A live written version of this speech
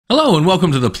Hello and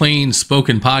welcome to the Plain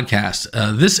Spoken Podcast.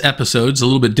 This episode's a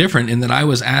little bit different in that I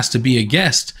was asked to be a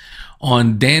guest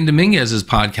on Dan Domingues'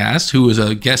 podcast, who is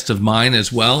a guest of mine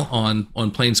as well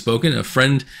on Plain Spoken, a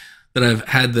friend that I've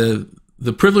had the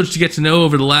privilege to get to know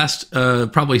over the last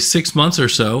probably 6 months or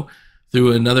so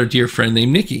through another dear friend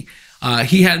named Nikki.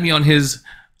 He had me on his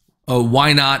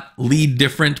Why Not Lead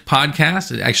Different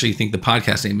podcast. I actually think the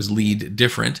podcast name is Lead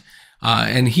Different.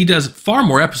 And he does far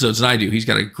more episodes than I do. He's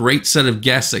got a great set of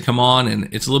guests that come on,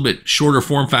 and it's a little bit shorter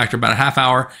form factor, about a half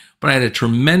hour. But I had a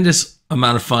tremendous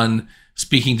amount of fun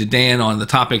speaking to Dan on the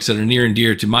topics that are near and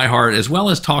dear to my heart, as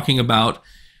well as talking about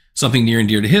something near and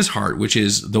dear to his heart, which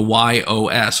is the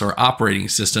WHY.os, or operating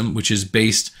system, which is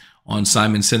based on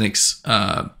Simon Sinek's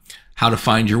How to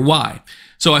Find Your Why.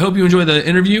 So I hope you enjoy the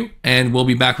interview, and we'll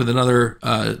be back with another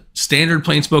standard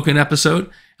Plain Spoken episode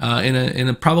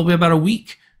in probably about a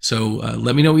week. So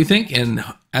let me know what you think, and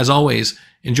as always,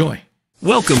 enjoy.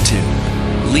 Welcome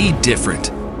to Lead Different,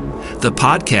 the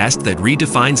podcast that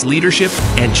redefines leadership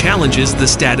and challenges the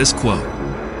status quo.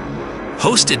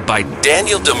 Hosted by Dan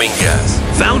Domingues,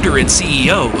 founder and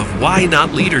CEO of Why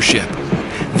Not Leadership.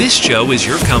 This show is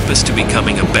your compass to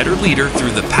becoming a better leader through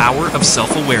the power of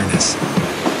self-awareness.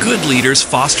 Good leaders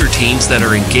foster teams that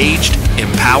are engaged,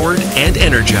 empowered, and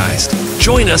energized.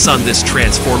 Join us on this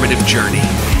transformative journey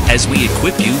as we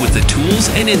equip you with the tools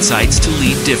and insights to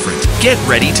lead different. Get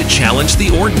ready to challenge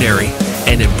the ordinary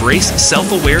and embrace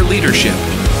self-aware leadership.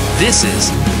 This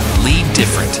is Lead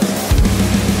Different.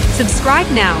 Subscribe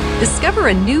now. Discover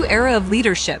a new era of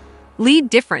leadership. Lead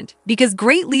different, because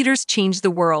great leaders change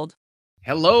the world.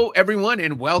 Hello, everyone,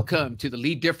 and welcome to the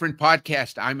Lead Different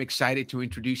podcast. I'm excited to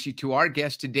introduce you to our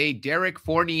guest today, Derek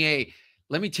Fournier.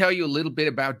 Let me tell you a little bit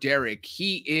about Derek.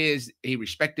 He is a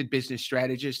respected business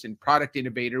strategist and product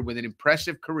innovator with an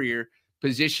impressive career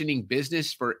positioning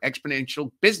businesses for exponential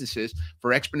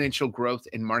growth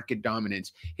and market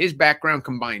dominance. His background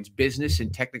combines business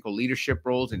and technical leadership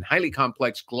roles in highly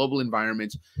complex global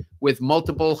environments with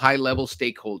multiple high-level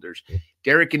stakeholders.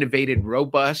 Derek innovated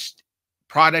robust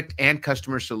product and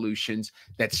customer solutions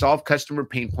that solve customer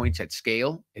pain points at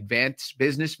scale, advance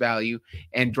business value,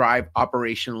 and drive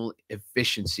operational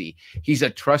efficiency. He's a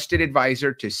trusted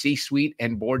advisor to C-suite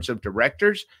and boards of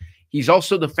directors. He's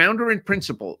also the founder and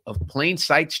principal of Plain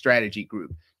Sight Strategy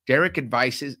Group. Derek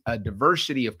advises a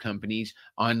diversity of companies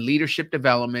on leadership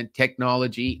development,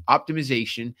 technology,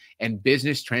 optimization, and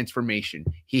business transformation.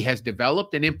 He has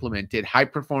developed and implemented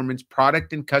high-performance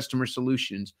product and customer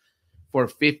solutions for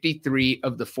 53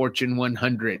 of the Fortune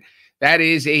 100. That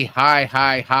is a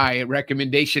high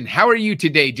recommendation. How are you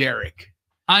today, Derek?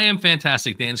 I am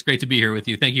fantastic, Dan. It's great to be here with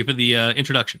you. Thank you for the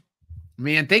introduction.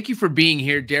 Man, thank you for being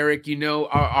here, Derek. You know,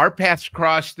 our paths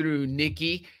crossed through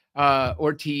Nikki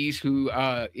Ortiz, who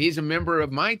is a member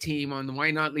of my team on the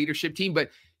Why Not Leadership team, but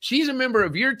she's a member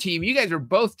of your team. You guys are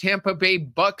both Tampa Bay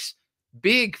Bucks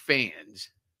big fans.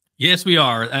 Yes, we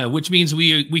are, which means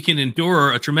we can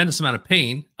endure a tremendous amount of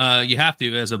pain. You have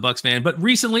to as a Bucks fan, but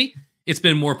recently it's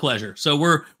been more pleasure. So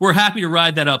we're happy to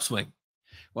ride that upswing.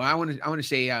 Well, I want to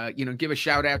say, give a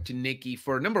shout out to Nikki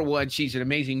for, number one, she's an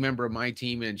amazing member of my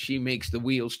team, and she makes the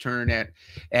wheels turn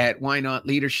at Why Not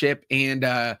Leadership.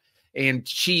 And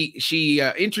she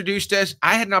introduced us.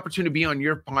 I had an opportunity to be on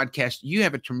your podcast. You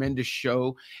have a tremendous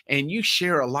show, and you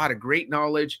share a lot of great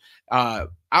knowledge.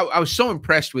 I was so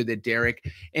impressed with it, Derek,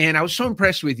 and I was so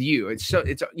impressed with you. It's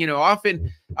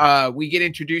often we get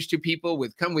introduced to people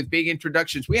come with big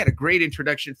introductions. We had a great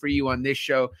introduction for you on this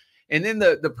show. And then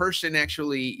the person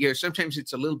actually, sometimes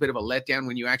it's a little bit of a letdown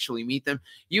when you actually meet them.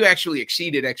 You actually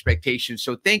exceeded expectations.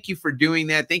 So thank you for doing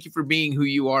that. Thank you for being who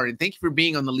you are. And thank you for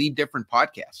being on the Lead Different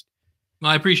podcast. Well,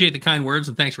 I appreciate the kind words,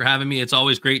 and thanks for having me. It's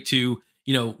always great to,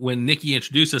 when Nikki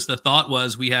introduced us, the thought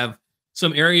was we have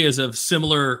some areas of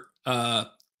similar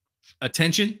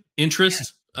attention,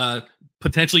 interest,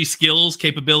 potentially skills,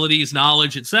 capabilities,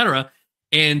 knowledge, etc.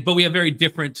 But we have very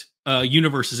different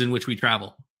universes in which we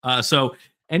travel. So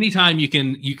anytime you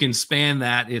can span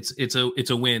that, it's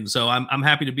a win. So I'm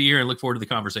happy to be here and look forward to the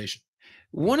conversation.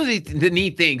 One of the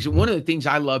neat things, one of the things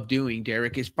I love doing,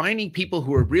 Derek, is finding people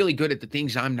who are really good at the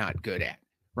things I'm not good at.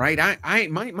 Right?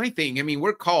 My thing. I mean,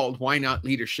 we're called Why Not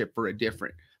Leadership for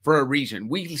a reason.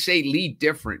 We say lead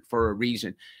different for a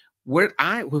reason.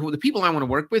 The people I want to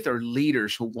work with are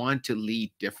leaders who want to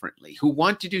lead differently, who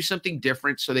want to do something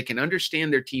different so they can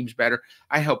understand their teams better.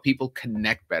 I help people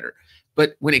connect better.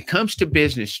 But when it comes to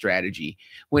business strategy,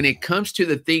 when it comes to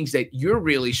the things that you're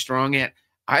really strong at,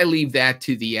 I leave that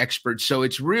to the experts. So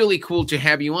it's really cool to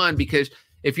have you on because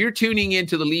if you're tuning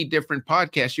into the Lead Different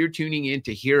podcast, you're tuning in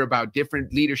to hear about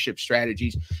different leadership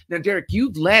strategies. Now, Derek,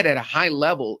 you've led at a high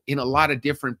level in a lot of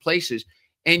different places,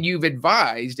 and you've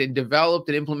advised and developed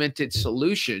and implemented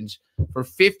solutions for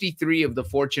 53 of the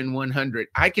Fortune 100.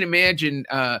 I can imagine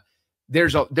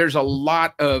there's a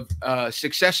lot of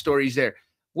success stories there.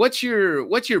 What's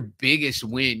your biggest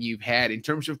win you've had in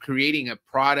terms of creating a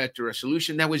product or a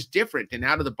solution that was different and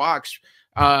out of the box,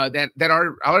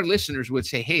 that our listeners would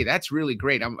say, hey, that's really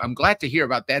great. I'm glad to hear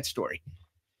about that story.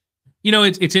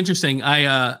 It's interesting.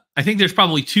 I think there's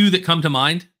probably two that come to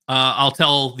mind. I'll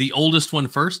tell the oldest one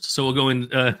first. So we'll go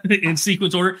in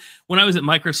sequence order. When I was at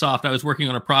Microsoft, I was working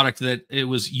on a product that it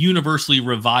was universally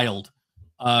reviled,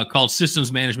 called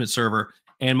Systems Management Server.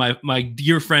 And my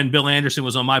dear friend Bill Anderson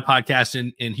was on my podcast,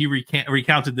 and he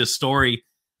recounted this story.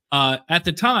 At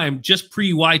the time, just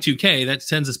pre-Y2K, that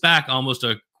sends us back almost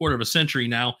a quarter of a century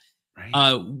now.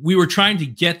 Right. We were trying to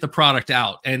get the product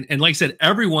out. And like I said,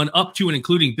 everyone up to and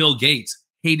including Bill Gates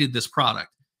hated this product.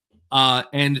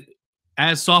 And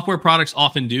as software products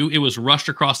often do, it was rushed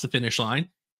across the finish line,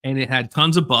 and it had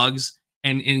tons of bugs,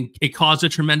 and it caused a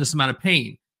tremendous amount of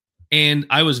pain. And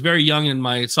I was very young in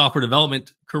my software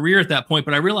development career at that point,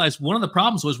 but I realized one of the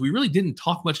problems was we really didn't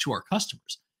talk much to our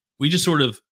customers. We just sort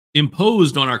of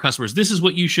imposed on our customers, this is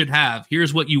what you should have,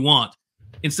 here's what you want,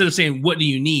 instead of saying, what do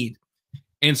you need?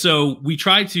 And so we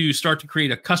tried to start to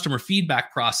create a customer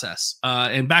feedback process.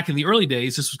 And back in the early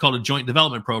days, this was called a joint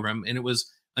development program, and it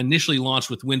was initially launched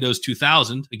with Windows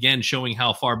 2000, again, showing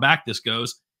how far back this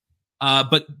goes.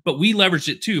 But we leveraged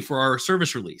it too for our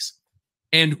service release.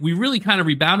 And we really kind of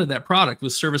rebounded that product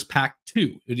with Service Pack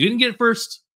 2. If you didn't get it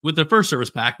first with the first Service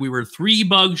Pack, we were 3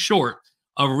 bugs short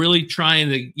of really trying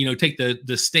to, take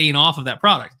the stain off of that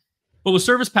product. But with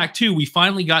Service Pack 2, we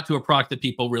finally got to a product that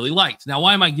people really liked. Now,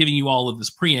 why am I giving you all of this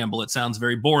preamble? It sounds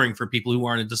very boring for people who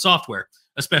aren't into software,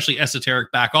 especially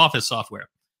esoteric back office software.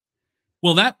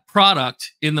 Well, that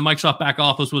product in the Microsoft back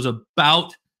office was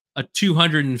about a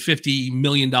 $250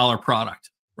 million product,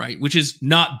 right? Which is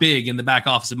not big in the back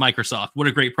office of Microsoft. What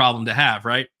a great problem to have,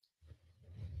 right?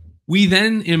 We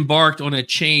then embarked on a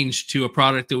change to a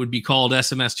product that would be called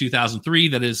SMS 2003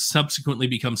 that has subsequently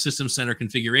become System Center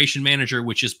Configuration Manager,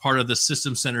 which is part of the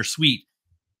System Center suite.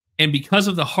 And because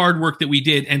of the hard work that we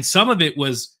did, and some of it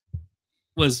was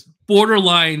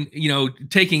borderline,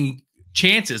 taking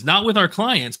chances, not with our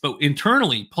clients, but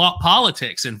internally,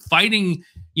 politics and fighting,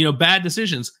 bad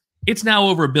decisions, it's now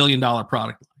over $1 billion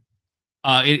product.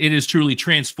 It has truly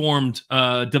transformed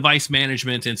device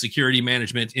management and security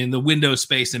management in the Windows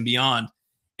space and beyond.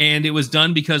 And it was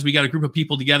done because we got a group of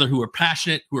people together who were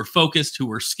passionate, who were focused, who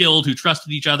were skilled, who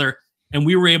trusted each other. And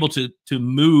we were able to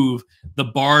move the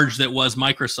barge that was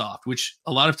Microsoft, which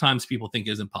a lot of times people think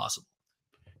is impossible.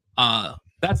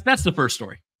 That's the first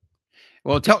story.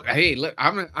 Well, hey, look,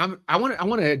 I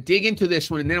want to dig into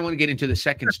this one, and then I want to get into the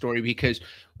second story, because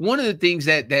one of the things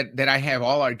that I have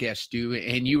all our guests do,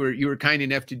 and you were kind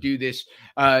enough to do this,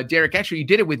 Derek. Actually, you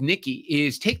did it with Nikki.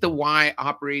 Is take the why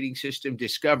operating system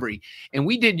discovery, and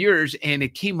we did yours, and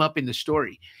it came up in the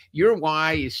story. Your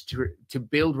why is to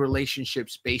build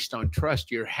relationships based on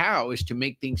trust. Your how is to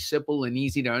make things simple and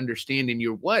easy to understand, and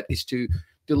your what is to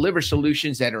deliver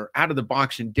solutions that are out of the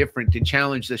box and different to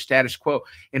challenge the status quo.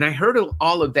 And I heard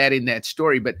all of that in that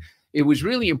story, but it was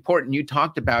really important. You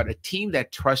talked about a team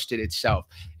that trusted itself.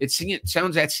 That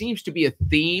seems to be a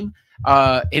theme.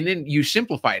 And then you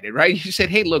simplified it, right? You said,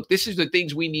 hey, look, this is the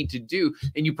things we need to do.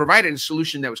 And you provided a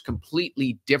solution that was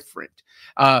completely different.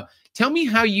 Tell me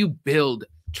how you build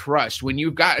trust when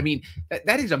you've got,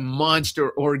 that is a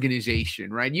monster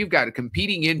organization, right? You've got a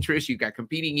competing interests, you've got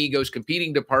competing egos,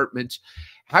 competing departments.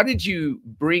 How did you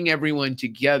bring everyone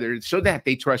together so that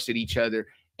they trusted each other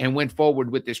and went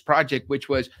forward with this project, which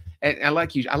was, and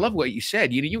I love what you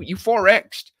said, you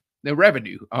 4x'd the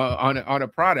revenue on a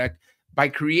product by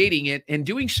creating it and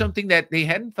doing something that they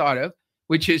hadn't thought of,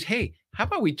 which is, hey, how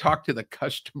about we talk to the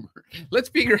customer? Let's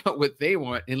figure out what they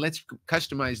want and let's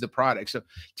customize the product. So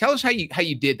tell us how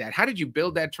you did that. How did you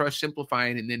build that trust, simplify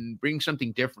it, and then bring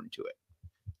something different to it?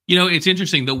 It's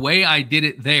interesting. The way I did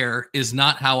it there is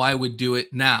not how I would do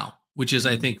it now, which is,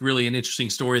 I think, really an interesting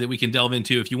story that we can delve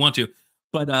into if you want to.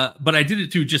 But I did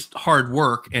it through just hard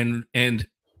work and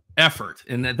effort.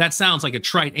 And that sounds like a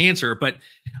trite answer, but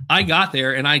I got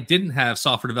there and I didn't have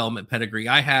software development pedigree.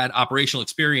 I had operational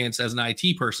experience as an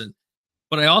IT person,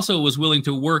 but I also was willing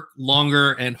to work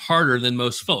longer and harder than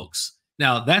most folks.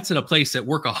 Now, that's in a place that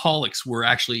workaholics were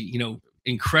actually,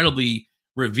 incredibly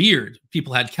revered.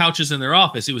 People had couches in their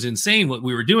office. It was insane what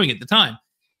we were doing at the time.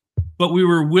 But we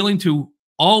were willing to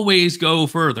always go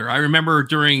further. I remember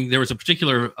there was a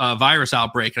particular virus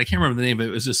outbreak, and I can't remember the name of it.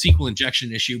 It was a SQL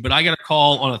injection issue, but I got a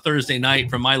call on a Thursday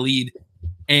night from my lead,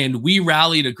 and we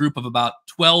rallied a group of about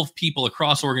 12 people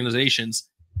across organizations,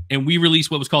 and we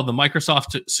released what was called the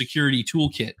Microsoft Security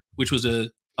Toolkit, which was a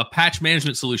patch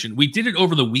management solution. We did it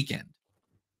over the weekend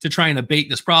to try and abate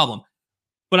this problem.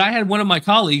 But I had one of my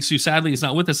colleagues, who sadly is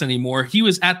not with us anymore, he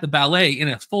was at the ballet in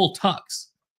a full tux.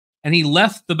 And he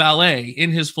left the ballet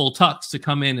in his full tux to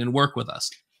come in and work with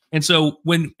us. And so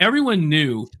when everyone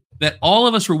knew that all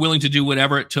of us were willing to do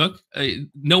whatever it took,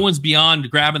 no one's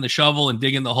beyond grabbing the shovel and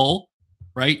digging the hole,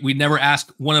 right? We'd never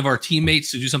ask one of our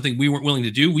teammates to do something we weren't willing to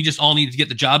do. We just all needed to get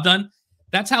the job done.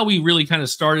 That's how we really kind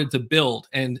of started to build.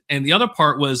 And the other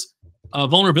part was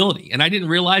vulnerability. And I didn't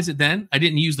realize it then. I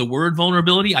didn't use the word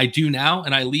vulnerability. I do now,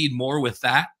 and I lead more with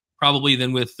that probably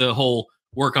than with the whole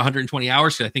work 120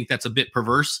 hours, because I think that's a bit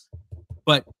perverse.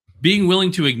 But being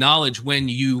willing to acknowledge when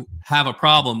you have a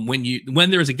problem, when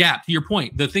there's a gap, to your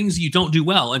point, the things you don't do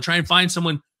well, and try and find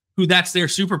someone who that's their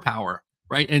superpower,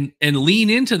 right? And lean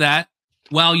into that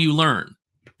while you learn.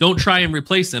 Don't try and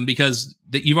replace them, because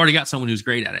you've already got someone who's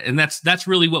great at it. And that's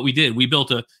really what we did. We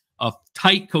built a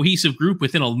tight, cohesive group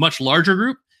within a much larger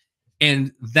group,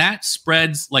 and that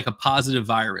spreads like a positive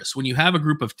virus. When you have a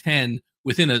group of 10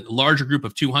 within a larger group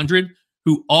of 200,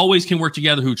 who always can work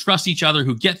together, who trust each other,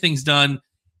 who get things done,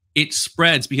 it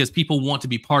spreads because people want to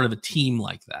be part of a team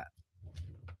like that.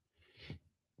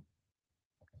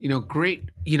 Great.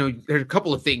 There's a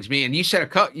couple of things, man. You said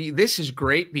this is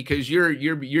great because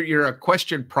you're a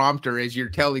question prompter as you're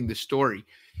telling the story.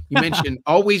 You mentioned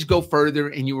always go further,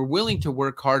 and you were willing to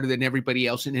work harder than everybody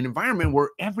else in an environment where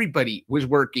everybody was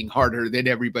working harder than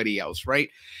everybody else,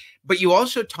 right? But you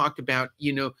also talked about,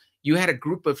 you had a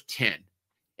group of 10.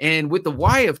 And with the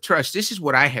why of trust, this is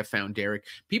what I have found, Derek.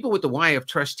 People with the why of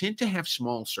trust tend to have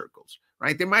small circles,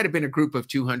 right? There might have been a group of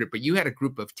 200, but you had a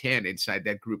group of 10 inside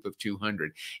that group of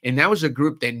 200. And that was a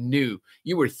group that knew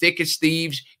you were thick as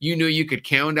thieves. You knew you could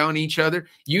count on each other.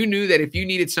 You knew that if you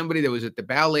needed somebody that was at the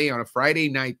ballet on a Friday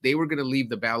night, they were going to leave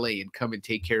the ballet and come and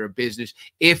take care of business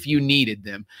if you needed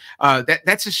them.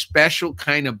 That's a special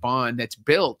kind of bond that's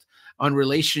built on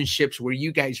relationships where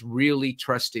you guys really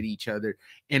trusted each other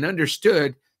and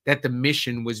understood that the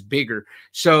mission was bigger.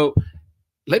 So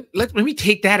let me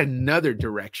take that another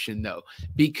direction, though,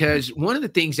 because one of the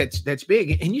things that's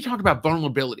big, and you talk about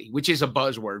vulnerability, which is a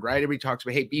buzzword, right? Everybody talks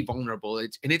about, hey, be vulnerable.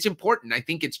 It's important. I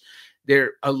think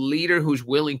a leader who's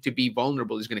willing to be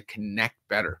vulnerable is going to connect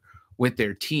better with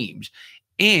their teams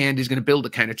and is going to build the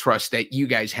kind of trust that you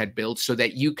guys had built so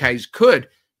that you guys could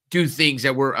do things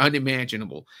that were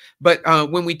unimaginable. But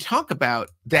when we talk about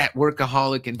that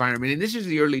workaholic environment, and this is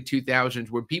the early 2000s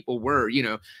where people were,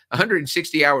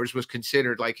 160 hours was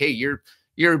considered like, hey, you're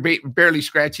barely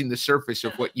scratching the surface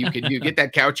of what you can do. Get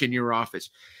that couch in your office.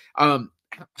 How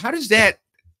does that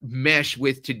mesh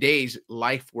with today's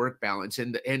life-work balance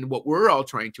and what we're all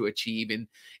trying to achieve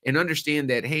and understand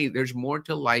that, hey, there's more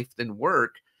to life than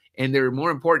work, and there are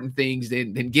more important things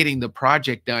than getting the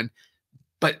project done,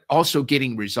 but also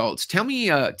getting results. Tell me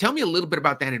a little bit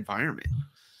about that environment.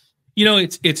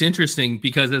 It's interesting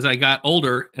because as I got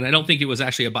older, and I don't think it was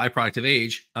actually a byproduct of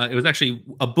age, it was actually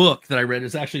a book that I read.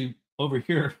 It's actually over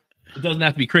here. It doesn't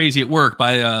have to be crazy at work,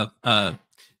 by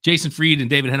Jason Fried and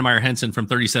David Hennemeyer Henson from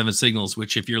 37 Signals,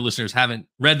 which if your listeners haven't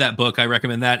read that book, I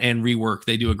recommend that and Rework.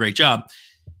 They do a great job.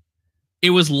 It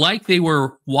was like they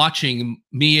were watching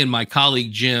me and my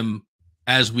colleague Jim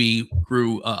as we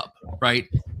grew up, right?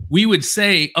 We would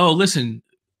say, oh, listen,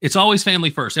 it's always family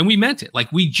first. And we meant it.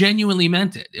 Like, we genuinely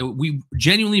meant it. We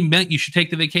genuinely meant you should take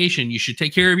the vacation. You should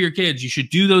take care of your kids. You should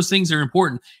do those things that are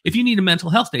important. If you need a mental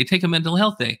health day, take a mental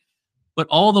health day. But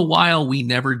all the while, we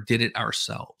never did it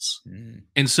ourselves.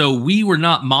 And so we were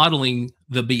not modeling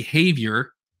the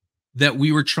behavior that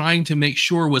we were trying to make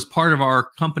sure was part of our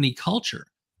company culture.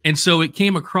 And so it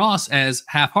came across as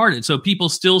half-hearted. So people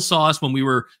still saw us when we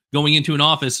were going into an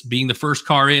office being the first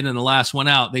car in and the last one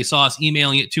out. They saw us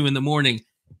emailing at 2 a.m.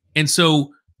 And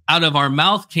so out of our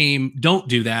mouth came, don't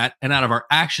do that. And out of our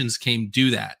actions came, do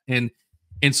that. And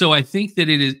so I think that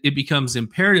it becomes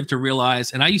imperative to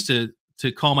realize, and I used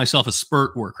to call myself a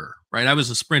spurt worker, right? I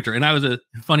was a sprinter, and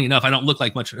funny enough, I don't look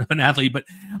like much of an athlete, but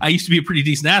I used to be a pretty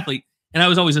decent athlete, and I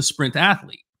was always a sprint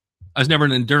athlete. I was never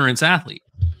an endurance athlete.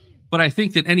 But I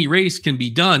think that any race can be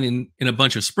done in a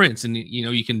bunch of sprints. And,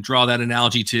 you can draw that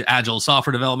analogy to agile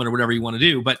software development or whatever you want to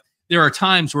do. But there are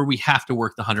times where we have to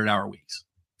work the 100-hour weeks.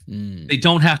 They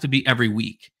don't have to be every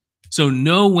week. So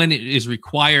know when it is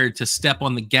required to step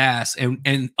on the gas,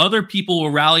 and other people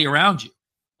will rally around you.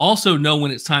 Also know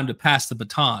when it's time to pass the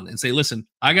baton and say, listen,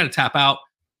 I got to tap out.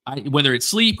 whether it's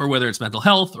sleep or whether it's mental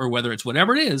health or whether it's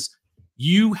whatever it is,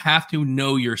 you have to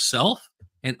know yourself,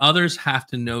 and others have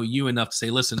to know you enough to say,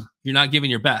 listen, you're not giving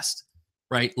your best,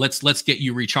 right? Let's get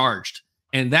you recharged.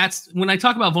 And that's when I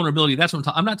talk about vulnerability, that's what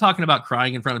I'm not talking about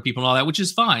crying in front of people and all that, which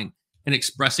is fine, and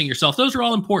expressing yourself. Those are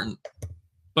all important.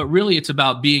 But really it's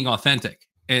about being authentic.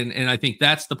 And I think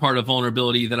that's the part of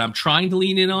vulnerability that I'm trying to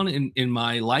lean in on in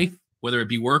my life, whether it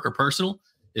be work or personal,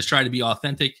 is try to be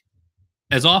authentic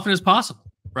as often as possible,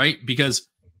 right? Because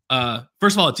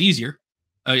first of all, it's easier.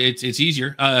 It's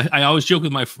easier. I always joke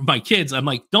with my kids. I'm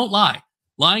like, don't lie.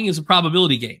 Lying is a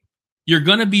probability game. You're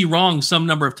going to be wrong some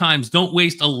number of times. Don't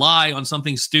waste a lie on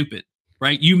something stupid,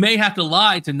 right? You may have to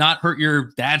lie to not hurt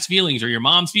your dad's feelings or your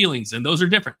mom's feelings, and those are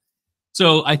different.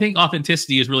 So I think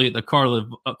authenticity is really at the core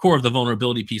of the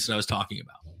vulnerability piece that I was talking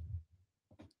about.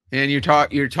 And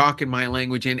you're talking my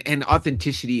language, and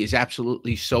authenticity is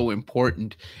absolutely so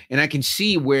important. And I can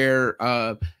see where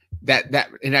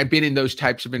and I've been in those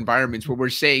types of environments where we're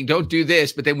saying, don't do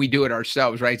this, but then we do it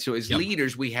ourselves, right? So as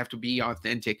leaders, we have to be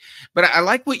authentic. But I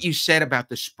like what you said about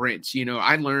the sprints. You know,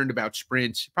 I learned about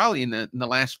sprints probably in the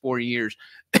last 4 years.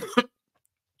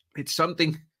 It's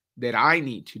something that I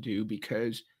need to do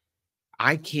because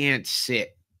I can't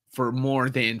sit for more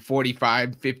than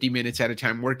 45, 50 minutes at a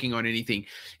time working on anything.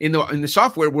 In the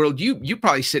software world, you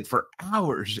probably sit for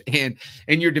hours and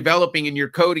you're developing and you're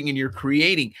coding and you're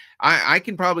creating. I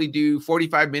can probably do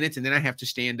 45 minutes and then I have to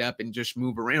stand up and just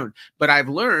move around. But I've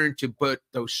learned to put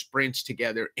those sprints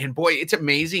together. And boy, it's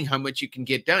amazing how much you can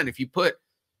get done if you put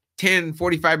 10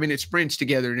 45-minute sprints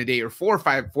together in a day, or 4 or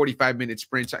 5 45-minute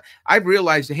sprints. I've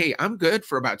realized that, hey, I'm good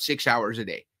for about 6 hours a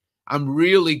day. I'm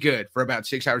really good for about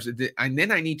 6 hours a day. And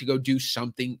then I need to go do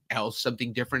something else,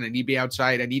 something different. I need to be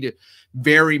outside. I need to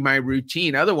vary my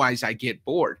routine. Otherwise, I get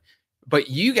bored. But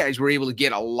you guys were able to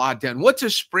get a lot done. What's a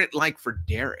sprint like for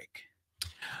Derek?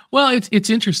 Well, it's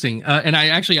interesting. And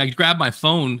I grabbed my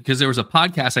phone because there was a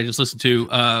podcast I just listened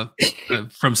to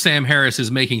from Sam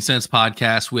Harris's Making Sense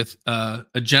podcast with a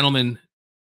gentleman.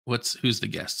 Who's the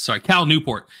guest? Sorry, Cal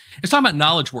Newport. It's talking about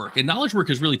knowledge work. And knowledge work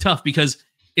is really tough because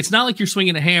it's not like you're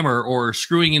swinging a hammer or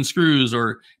screwing in screws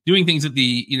or doing things that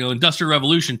the Industrial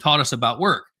Revolution taught us about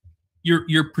work.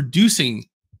 You're producing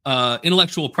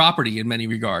intellectual property in many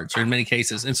regards, or in many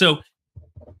cases. And so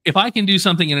if I can do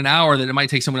something in an hour that it might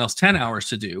take someone else 10 hours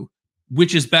to do,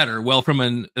 which is better? Well, from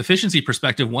an efficiency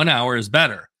perspective, 1 hour is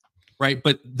better, right?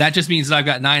 But that just means that I've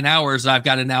got 9 hours that I've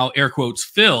got to now air quotes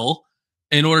fill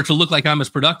in order to look like I'm as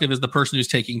productive as the person who's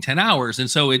taking 10 hours.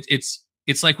 And so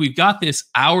it's like we've got this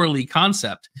hourly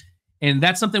concept, and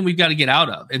that's something we've got to get out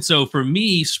of. And so for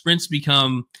me,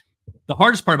 the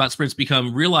hardest part about sprints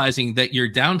become realizing that your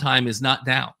downtime is not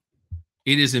down.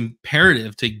 It is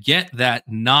imperative to get that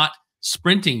not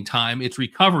sprinting time. It's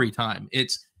recovery time.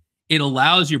 It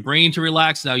allows your brain to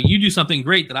relax. Now you do something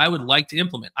great that I would like to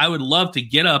implement. I would love to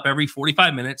get up every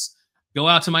 45 minutes, go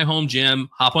out to my home gym,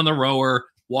 hop on the rower,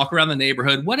 walk around the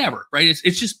neighborhood, whatever, right?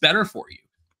 It's just better for you.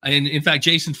 And in fact,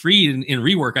 Jason Fried in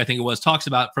Rework, I think it was, talks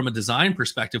about from a design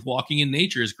perspective, walking in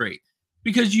nature is great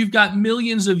because you've got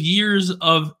millions of years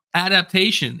of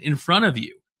adaptation in front of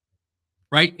you,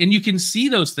 right? And you can see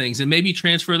those things and maybe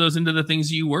transfer those into the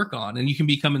things you work on, and you can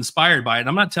become inspired by it.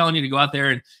 I'm not telling you to go out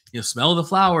there and smell the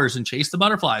flowers and chase the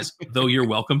butterflies, though you're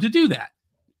welcome to do that.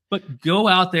 But go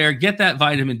out there, get that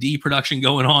vitamin D production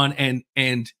going on,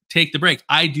 and take the break.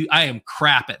 I am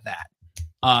crap at that.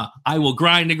 I will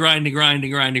grind.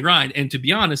 And to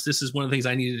be honest, this is one of the things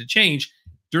I needed to change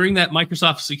during that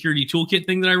Microsoft Security Toolkit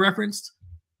thing that I referenced.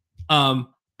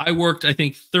 I worked, I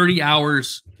think, 30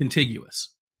 hours contiguous,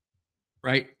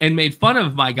 right? And made fun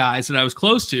of my guys that I was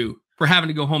close to for having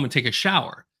to go home and take a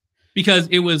shower because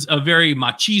it was a very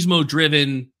machismo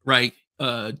driven, right?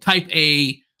 Type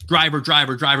A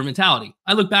driver mentality.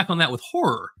 I look back on that with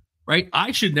horror, right?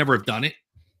 I should never have done it,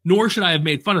 nor should I have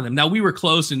made fun of them. Now we were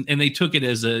close and they took it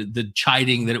as the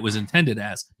chiding that it was intended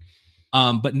as.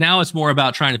 But now it's more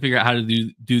about trying to figure out how to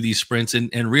do these sprints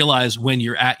and realize when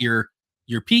you're at your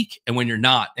peak and when you're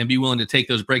not, and be willing to take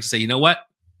those breaks and say, you know what?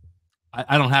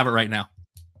 I don't have it right now.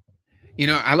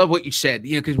 I love what you said,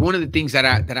 because one of the things that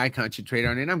I concentrate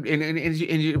on,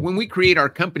 and when we create our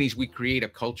companies, we create a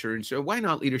culture. And so why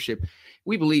not leadership?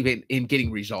 We believe in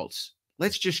getting results.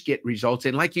 Let's just get results.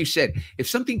 And like you said, if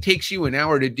something takes you an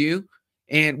hour to do,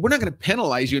 and we're not going to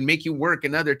penalize you and make you work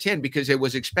another 10 because it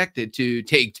was expected to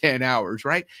take 10 hours,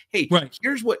 right? Hey, right.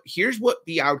 Here's what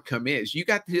the outcome is. You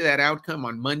got to that outcome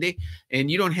on Monday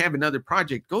and you don't have another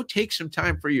project. Go take some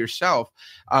time for yourself.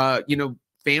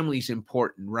 Family's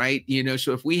important, right?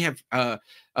 So if we have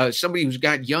somebody who's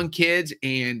got young kids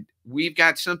and we've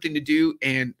got something to do,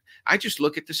 and I just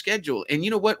look at the schedule. And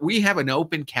you know what? We have an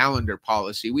open calendar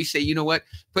policy. We say, you know what?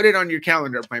 Put it on your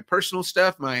calendar. My personal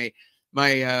stuff, my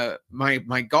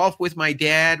golf with my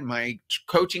dad, my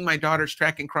coaching my daughter's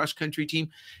track and cross country team,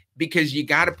 because you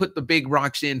got to put the big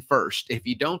rocks in first. If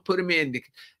you don't put them in,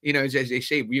 you know, as they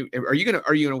say, are you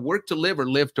gonna work to live or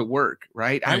live to work?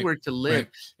 Right? I work to live,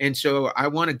 and so I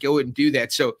want to go and do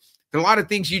that. So a lot of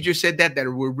things you just said that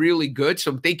were really good.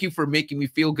 So thank you for making me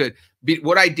feel good.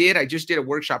 What I just did a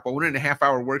workshop, a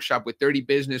 1.5-hour workshop with 30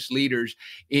 business leaders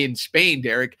in Spain,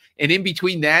 Derek. And in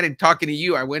between that and talking to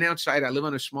you, I went outside. I live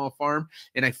on a small farm,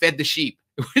 and I fed the sheep,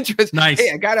 which was nice.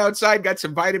 Hey, I got outside, got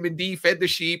some vitamin D, fed the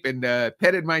sheep, and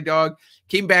petted my dog.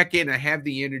 Came back in. I have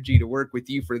the energy to work with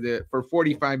you for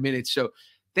 45 minutes. So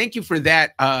thank you for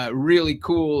that. Really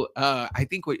cool. I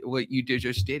think what you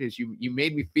just did is you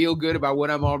made me feel good about what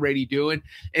I'm already doing.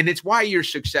 And it's why you're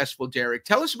successful, Derek.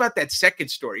 Tell us about that second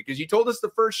story, because you told us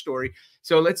the first story.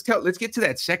 So let's get to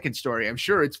that second story. I'm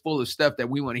sure it's full of stuff that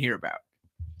we want to hear about.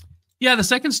 Yeah, the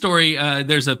second story,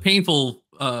 there's a painful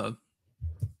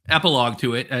epilogue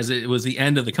to it, as it was the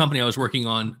end of the company I was working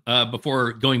on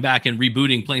before going back and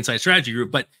rebooting Plainsight Strategy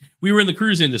Group. But we were in the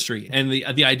cruise industry, and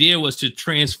the idea was to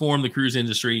transform the cruise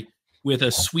industry with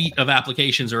a suite of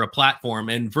applications or a platform.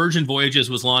 And Virgin Voyages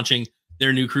was launching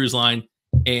their new cruise line,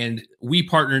 and we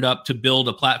partnered up to build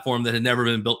a platform that had never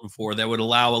been built before, that would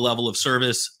allow a level of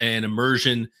service and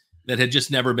immersion that had just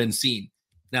never been seen.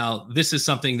 Now, this is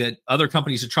something that other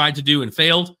companies have tried to do and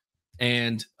failed.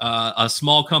 And a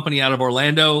small company out of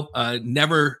Orlando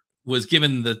never was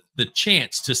given the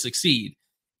chance to succeed.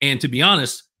 And to be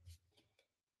honest,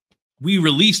 we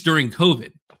released during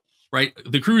COVID, right?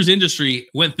 The cruise industry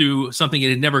went through something it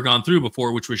had never gone through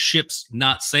before, which was ships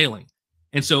not sailing.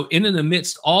 And so in and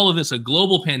amidst all of this, a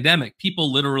global pandemic,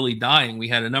 people literally dying. We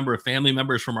had a number of family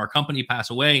members from our company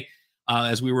pass away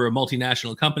as we were a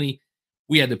multinational company.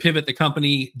 We had to pivot the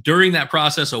company during that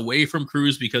process away from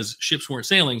cruise because ships weren't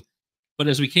sailing. But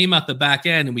as we came out the back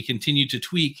end and we continued to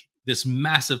tweak this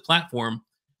massive platform,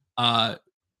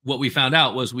 what we found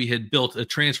out was we had built a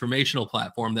transformational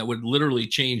platform that would literally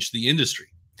change the industry.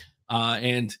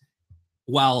 And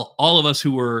while all of us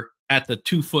who were at the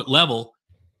 2-foot level,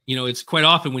 you know, it's quite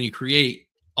often when you create,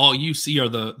 all you see are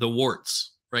the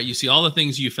warts, right? You see all the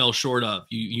things you fell short of.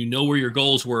 You know where your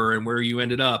goals were and where you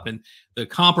ended up, and the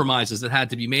compromises that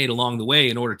had to be made along the way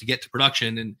in order to get to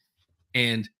production.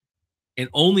 And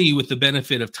only with the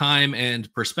benefit of time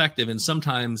and perspective, and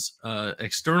sometimes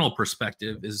external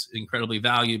perspective is incredibly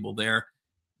valuable there,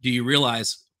 do you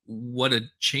realize what a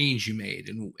change you made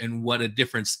and what a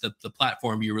difference that the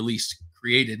platform you released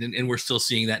created. And we're still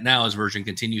seeing that now as Virgin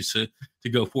continues to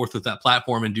go forth with that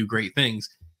platform and do great things.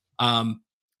 And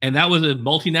that was a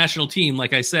multinational team,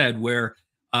 like I said, where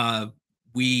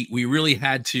we really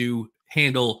had to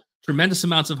handle tremendous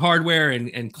amounts of hardware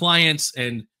and clients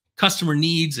and customer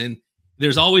needs. And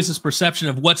there's always this perception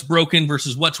of what's broken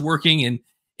versus what's working. And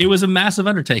it was a massive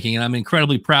undertaking. And I'm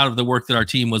incredibly proud of the work that our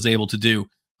team was able to do.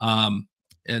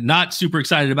 And not super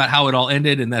excited about how it all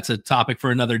ended, and that's a topic for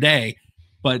another day.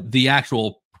 But the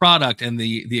actual product and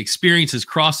the experiences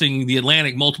crossing the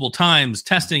Atlantic multiple times,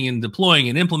 testing and deploying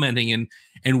and implementing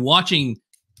and watching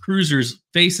cruisers'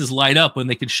 faces light up when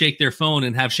they could shake their phone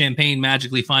and have champagne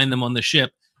magically find them on the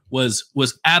ship was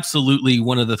absolutely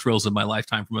one of the thrills of my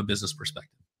lifetime from a business perspective.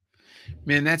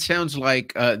 Man, that sounds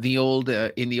like the old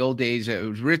in the old days. It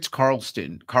was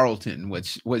Ritz-Carlton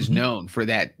was known for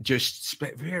that, just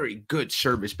very good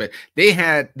service. But they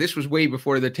had, this was way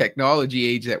before the technology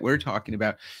age that we're talking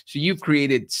about. So you've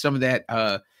created some of that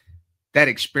that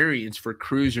experience for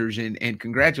cruisers, and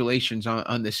congratulations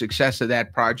on the success of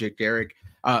that project, Eric.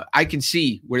 I can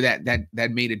see where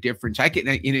that made a difference. I can,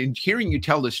 in hearing you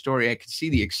tell the story, I can see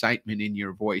the excitement in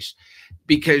your voice,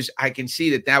 because I can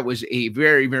see that was a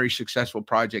very, very successful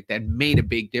project that made a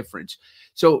big difference.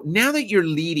 So now that you're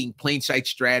leading Plainsight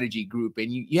Strategy Group,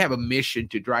 and you have a mission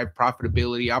to drive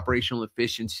profitability, operational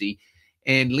efficiency,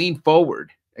 and lean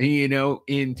forward, you know,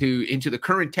 into the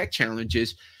current tech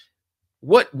challenges,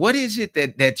 what is it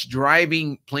that's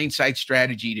driving Plainsight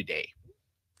Strategy today?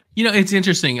 You know, it's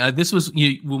interesting. This was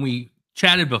when we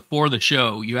chatted before the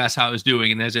show, you asked how I was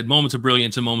doing, and I said moments of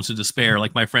brilliance and moments of despair,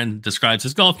 like my friend describes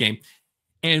his golf game.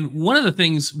 And one of the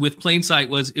things with Plainsight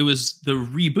was it was the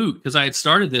reboot, because I had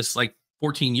started this like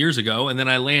 14 years ago, and then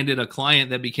I landed a client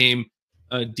that became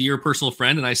a dear personal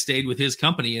friend, and I stayed with his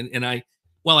company. And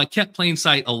while I kept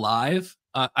Plainsight alive,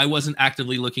 I wasn't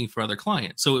actively looking for other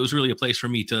clients. So it was really a place for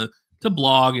me to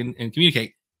blog and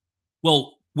communicate.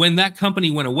 Well, when that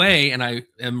company went away and I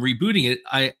am rebooting it,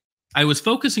 I was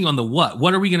focusing on the what.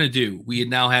 What are we going to do? We had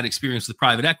now had experience with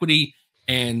private equity,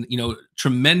 and,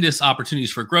 tremendous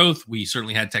opportunities for growth. We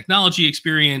certainly had technology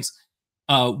experience.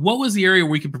 What was the area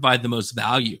where we could provide the most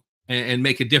value and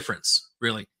make a difference,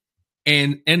 really?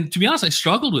 And to be honest, I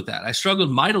struggled with that. I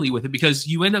struggled mightily with it because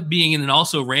you end up being in an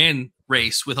also ran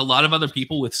race with a lot of other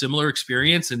people with similar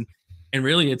experience. And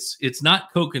really it's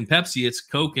not Coke and Pepsi, it's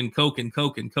Coke and Coke and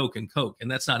Coke and Coke and Coke.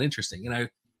 And that's not interesting. And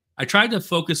I tried to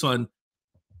focus on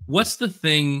what's the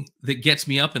thing that gets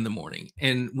me up in the morning.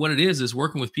 And what it is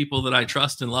working with people that I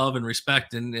trust and love and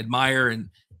respect and admire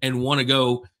and want to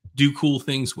go do cool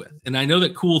things with. And I know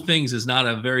that cool things is not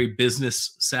a very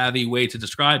business savvy way to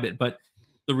describe it, but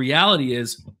the reality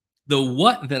is the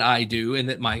what that I do and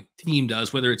that my team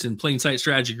does, whether it's in Plain Sight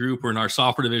Strategy Group or in our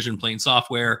software division, Plain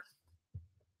Software,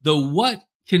 the what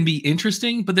can be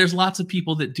interesting, but there's lots of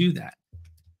people that do that.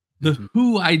 The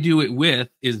who I do it with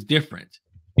is different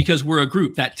because we're a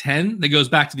group. That 10 that goes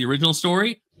back to the original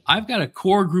story, I've got a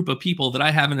core group of people that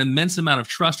I have an immense amount of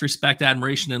trust, respect,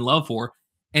 admiration, and love for,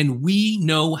 and we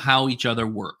know how each other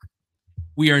work.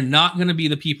 We are not going to be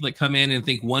the people that come in and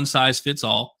think one size fits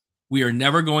all. We are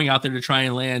never going out there to try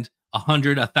and land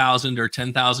 100, 1,000, or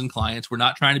 10,000 clients. We're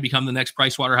not trying to become the next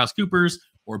PricewaterhouseCoopers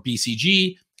or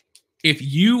BCG. If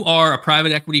you are a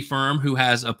private equity firm who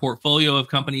has a portfolio of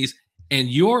companies and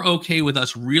you're okay with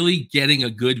us really getting a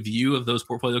good view of those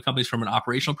portfolio companies from an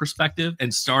operational perspective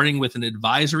and starting with an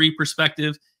advisory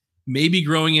perspective, maybe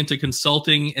growing into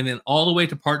consulting and then all the way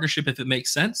to partnership if it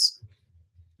makes sense,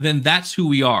 then that's who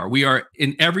we are. We are,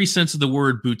 in every sense of the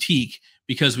word, boutique,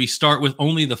 because we start with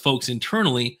only the folks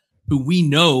internally who we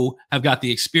know have got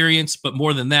the experience, but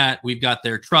more than that, we've got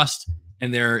their trust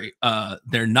and their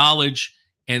knowledge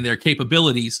and their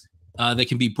capabilities that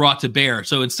can be brought to bear.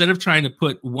 So instead of trying to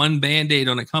put one Band-Aid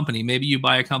on a company, maybe you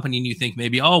buy a company and you think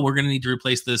maybe, oh, we're going to need to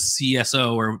replace the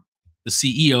CSO or the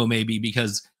CEO maybe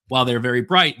because while they're very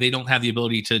bright, they don't have the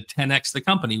ability to 10x the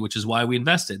company, which is why we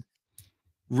invested.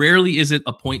 Rarely is it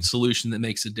a point solution that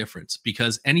makes a difference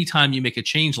because anytime you make a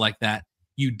change like that,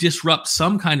 you disrupt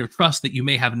some kind of trust that you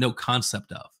may have no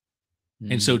concept of.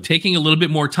 And so taking a little bit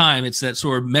more time, it's that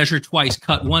sort of measure twice,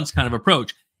 cut once kind of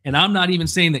approach. And I'm not even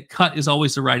saying that cut is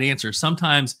always the right answer.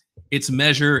 Sometimes it's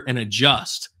measure and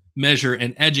adjust, measure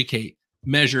and educate,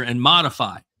 measure and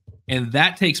modify. And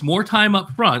that takes more time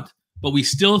up front, but we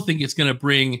still think it's going to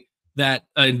bring that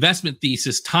investment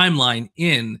thesis timeline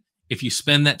in if you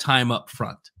spend that time up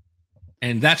front.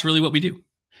 And that's really what we do.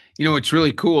 What's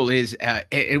really cool is,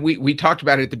 and we talked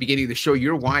about it at the beginning of the show,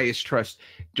 your why is trust.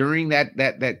 During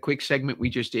that quick segment we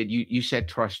just did, you said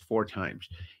trust 4 times.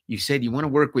 You said you want to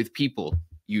work with people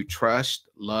you trust,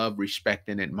 love, respect,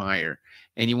 and admire.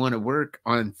 And you want to work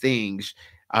on things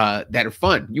that are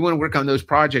fun. You want to work on those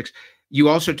projects. You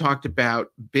also talked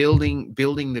about building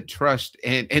the trust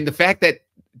and the fact that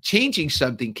changing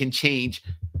something can change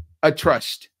a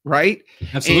trust, right?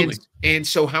 Absolutely. And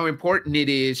so how important it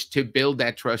is to build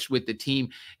that trust with the team.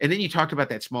 And then you talked about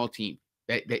that small team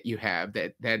that you have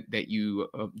you're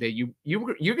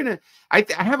gonna. I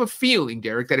have a feeling,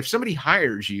 Derek, that if somebody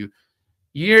hires you,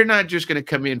 you're not just going to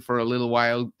come in for a little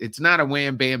while. It's not a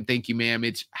wham, bam, thank you, ma'am.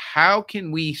 It's how can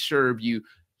we serve you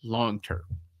long term?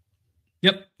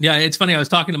 Yep. Yeah, it's funny. I was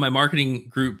talking to my marketing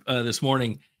group this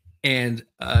morning, and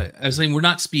I was saying we're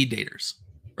not speed daters,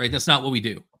 right? That's not what we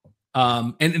do.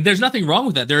 And there's nothing wrong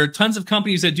with that. There are tons of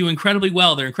companies that do incredibly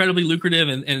well. They're incredibly lucrative,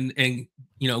 and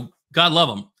God love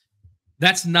them.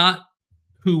 That's not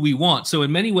who we want. So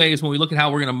in many ways, when we look at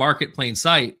how we're going to market Plain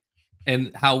Sight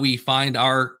and how we find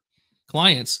our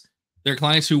clients, they're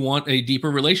clients who want a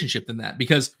deeper relationship than that,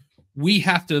 because we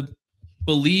have to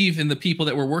believe in the people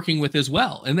that we're working with as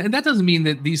well. And that doesn't mean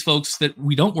that these folks that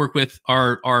we don't work with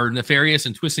are nefarious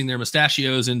and twisting their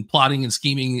mustachios and plotting and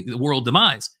scheming the world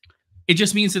demise. It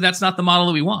just means that that's not the model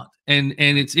that we want. And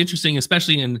it's interesting,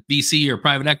 especially in VC or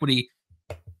private equity,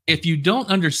 if you don't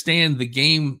understand the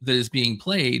game that is being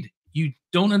played, you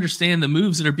don't understand the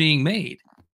moves that are being made.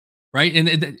 Right.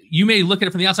 And you may look at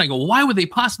it from the outside and go, well, why would they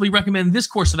possibly recommend this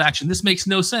course of action? This makes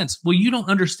no sense. Well, you don't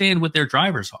understand what their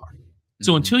drivers are.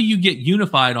 So until you get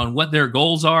unified on what their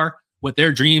goals are, what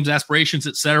their dreams, aspirations,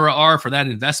 et cetera, are for that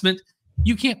investment,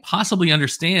 you can't possibly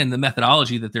understand the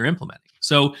methodology that they're implementing.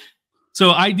 So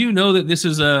I do know that this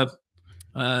is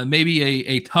maybe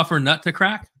a tougher nut to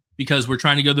crack because we're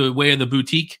trying to go the way of the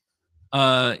boutique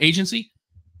agency.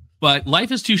 But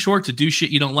life is too short to do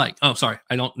shit you don't like. Oh, sorry.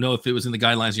 I don't know if it was in the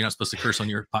guidelines. You're not supposed to curse on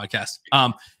your podcast.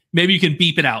 Maybe you can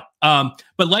beep it out.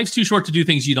 But life's too short to do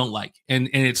things you don't like. And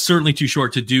it's certainly too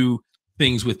short to do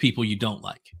things with people you don't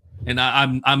like. And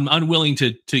I'm unwilling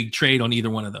to trade on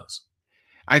either one of those.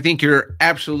 I think you're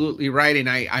absolutely right, and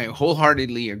I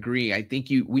wholeheartedly agree. I think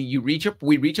we reach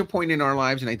a point in our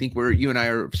lives, and I think you and I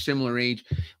are of similar age,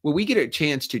 where we get a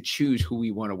chance to choose who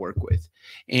we want to work with.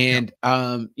 And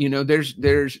there's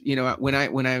I've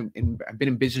been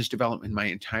in business development my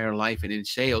entire life and in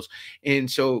sales, and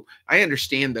so I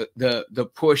understand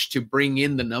the push to bring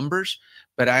in the numbers.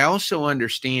 But I also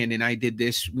understand, and I did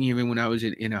this even when I was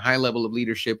in a high level of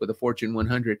leadership with a Fortune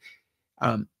 100.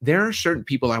 There are certain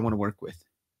people I want to work with.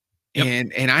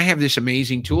 Yep. And I have this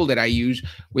amazing tool that I use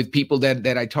with people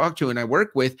that I talk to and I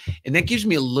work with, and that gives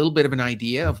me a little bit of an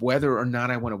idea of whether or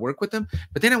not I want to work with them.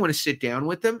 But then I want to sit down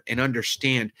with them and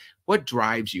understand what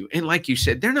drives you. And like you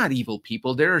said, they're not evil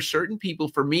people. There are certain people,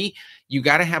 for me, you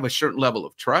got to have a certain level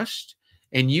of trust.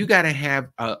 And you got to have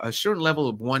a certain level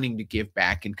of wanting to give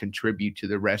back and contribute to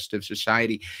the rest of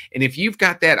society. And if you've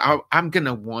got that, I'm going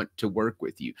to want to work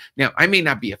with you. Now, I may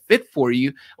not be a fit for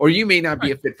you, or you may not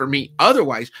be a fit for me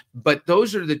otherwise, but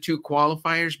those are the two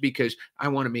qualifiers, because I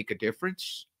want to make a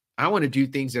difference. I want to do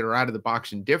things that are out of the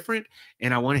box and different,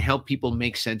 and I want to help people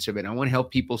make sense of it. I want to help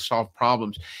people solve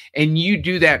problems, and you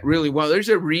do that really well. There's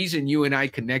a reason you and I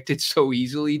connected so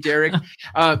easily, Derek.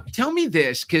 Tell me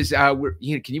this, because can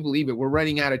you believe it? We're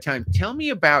running out of time. Tell me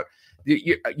about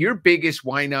your biggest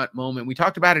why not moment. We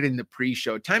talked about it in the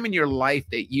pre-show. Time in your life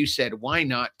that you said why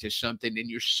not to something, and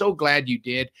you're so glad you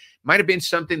did. Might have been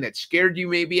something that scared you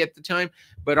maybe at the time,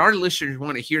 but our listeners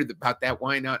want to hear about that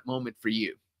why not moment for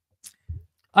you.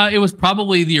 It was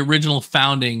probably the original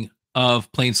founding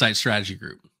of Plain Sight Strategy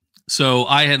Group. So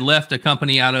I had left a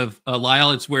company out of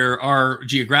Lisle. It's where our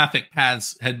geographic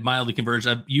paths had mildly converged.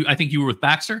 I think you were with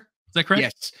Baxter. Is that correct?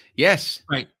 Yes. Yes.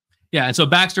 Right. Yeah. And so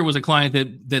Baxter was a client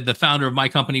that the founder of my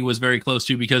company was very close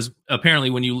to, because apparently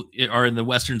when you are in the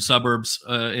western suburbs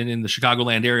and in the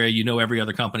Chicagoland area, you know every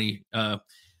other company.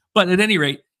 But at any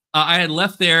rate, I had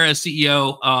left there as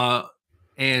CEO.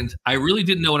 And I really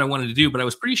didn't know what I wanted to do, but I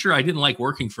was pretty sure I didn't like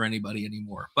working for anybody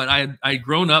anymore. But I'd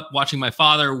grown up watching my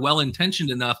father, well-intentioned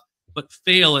enough, but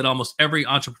fail at almost every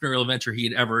entrepreneurial venture he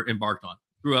had ever embarked on.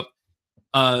 Grew up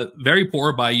very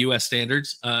poor by U.S.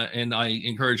 standards, and I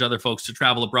encourage other folks to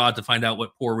travel abroad to find out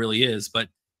what poor really is. But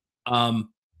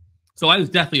so I was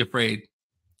deathly afraid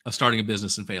of starting a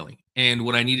business and failing. And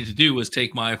what I needed to do was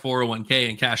take my 401k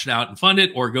and cash it out and fund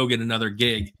it, or go get another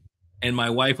gig. And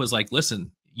my wife was like, listen,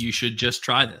 you should just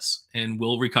try this and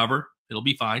we'll recover. It'll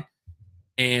be fine.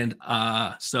 And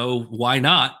so why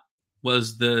not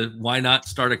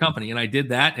start a company? And I did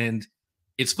that. And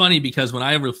it's funny because when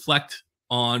I reflect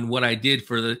on what I did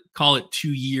for call it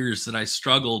 2 years that I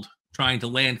struggled trying to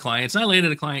land clients, I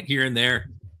landed a client here and there.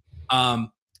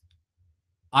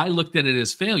 I looked at it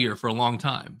as failure for a long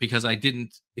time, because I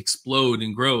didn't explode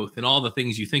in growth and all the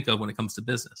things you think of when it comes to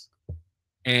business.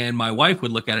 And my wife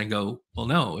would look at it and go, well,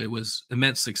 no, it was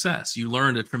immense success. You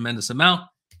learned a tremendous amount.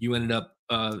 You ended up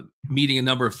meeting a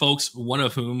number of folks, one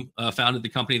of whom founded the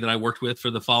company that I worked with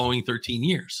for the following 13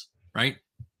 years, right?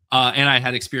 And I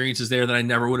had experiences there that I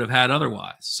never would have had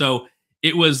otherwise. So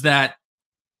it was that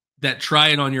try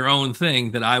it on your own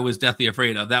thing that I was deathly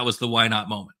afraid of. That was the why not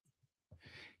moment.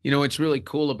 You know, what's really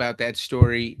cool about that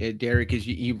story, Derek, is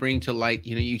you bring to light,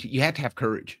 you had to have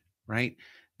courage, right?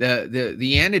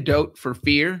 The antidote for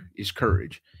fear is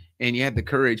courage, and you had the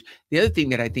courage. The other thing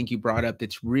that I think you brought up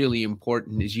that's really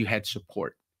important is you had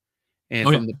support, and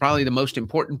from probably the most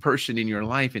important person in your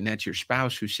life, and that's your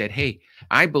spouse, who said, "Hey,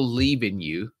 I believe in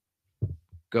you.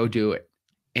 Go do it."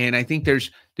 And I think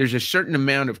there's a certain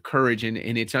amount of courage, and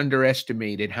it's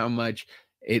underestimated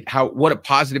what a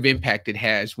positive impact it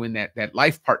has when that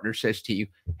life partner says to you,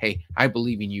 "Hey, I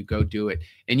believe in you, go do it."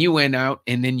 And you went out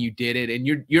and then you did it, and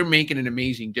you're making an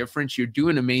amazing difference. You're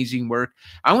doing amazing work.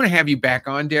 I want to have you back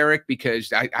on, Derek,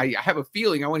 because I have a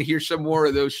feeling I want to hear some more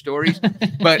of those stories.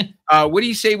 But what do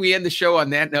you say we end the show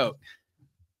on that note?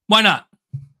 Why not?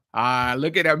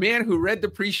 Look at a man who read the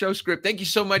pre-show script. Thank you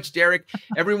so much, Derek.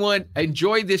 Everyone,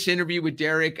 enjoy this interview with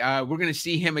Derek. We're going to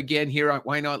see him again here on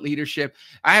Why Not Leadership.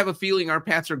 I have a feeling our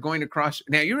paths are going to cross.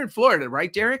 Now, you're in Florida,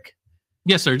 right, Derek?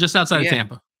 Yes, sir. Just outside of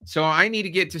Tampa. So I need to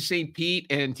get to St. Pete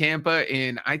and Tampa,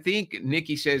 and I think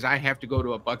Nikki says I have to go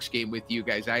to a Bucks game with you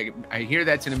guys. I hear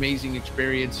that's an amazing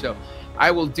experience, so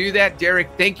I will do that. Derek,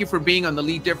 thank you for being on the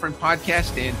Lead Different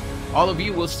podcast, and all of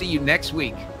you, we'll see you next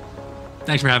week.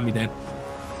 Thanks for having me, Dan.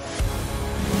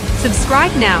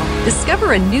 Subscribe now.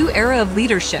 Discover a new era of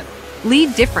leadership.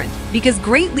 Lead different, because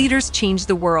great leaders change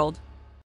the world.